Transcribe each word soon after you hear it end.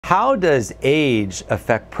How does age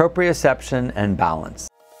affect proprioception and balance?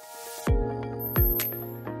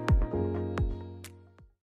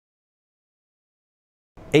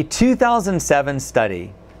 A 2007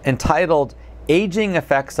 study entitled Aging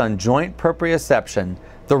Effects on Joint Proprioception,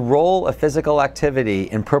 the Role of Physical Activity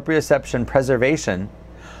in Proprioception Preservation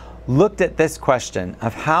looked at this question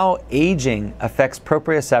of how aging affects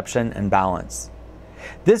proprioception and balance.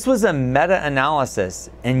 This was a meta-analysis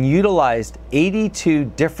and utilized 82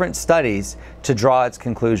 different studies to draw its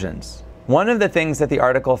conclusions. One of the things that the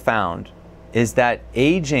article found is that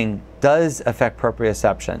aging does affect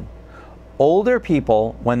proprioception. Older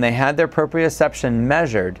people, when they had their proprioception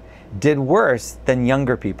measured, did worse than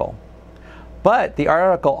younger people. But the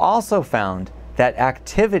article also found that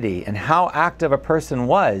activity and how active a person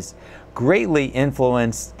was greatly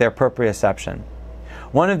influenced their proprioception.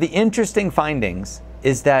 One of the interesting findings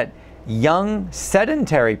is that young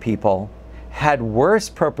sedentary people had worse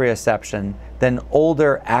proprioception than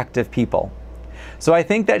older active people. So I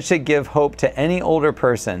think that should give hope to any older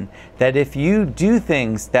person that if you do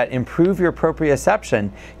things that improve your proprioception,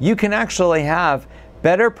 you can actually have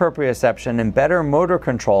better proprioception and better motor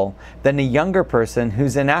control than a younger person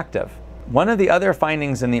who's inactive. One of the other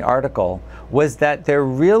findings in the article was that there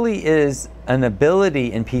really is an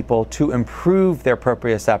ability in people to improve their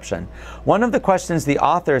proprioception. One of the questions the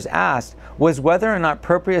authors asked was whether or not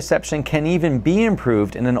proprioception can even be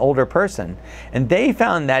improved in an older person. And they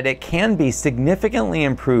found that it can be significantly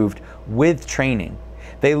improved with training.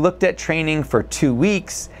 They looked at training for 2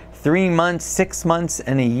 weeks, 3 months, 6 months,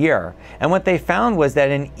 and a year. And what they found was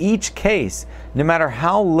that in each case, no matter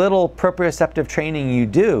how little proprioceptive training you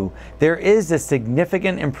do, there is a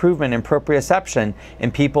significant improvement in proprioception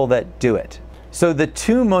in people that do it. So the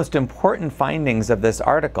two most important findings of this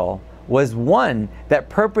article was, one, that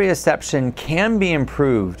proprioception can be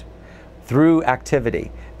improved through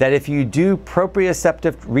activity. That if you do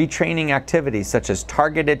proprioceptive retraining activities such as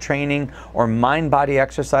targeted training or mind-body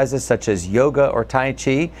exercises such as yoga or Tai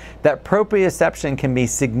Chi, that proprioception can be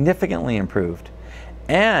significantly improved.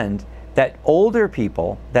 And that older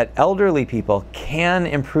people, that elderly people can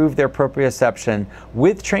improve their proprioception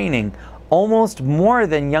with training almost more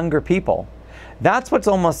than younger people. That's what's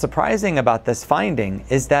almost surprising about this finding,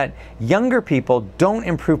 is that younger people don't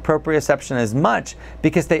improve proprioception as much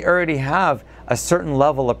because they already have a certain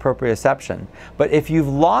level of proprioception. But if you've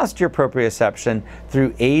lost your proprioception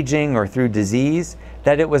through aging or through disease,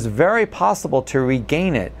 that it was very possible to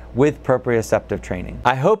regain it with proprioceptive training.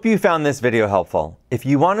 I hope you found this video helpful. If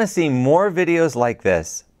you want to see more videos like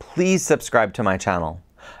this, please subscribe to my channel.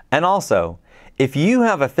 And also, if you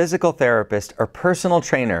have a physical therapist or personal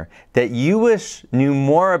trainer that you wish knew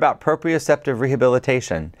more about proprioceptive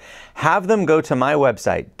rehabilitation, have them go to my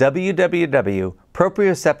website,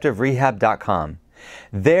 www.proprioceptiverehab.com.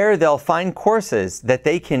 There they'll find courses that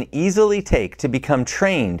they can easily take to become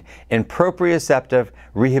trained in proprioceptive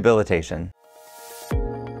rehabilitation.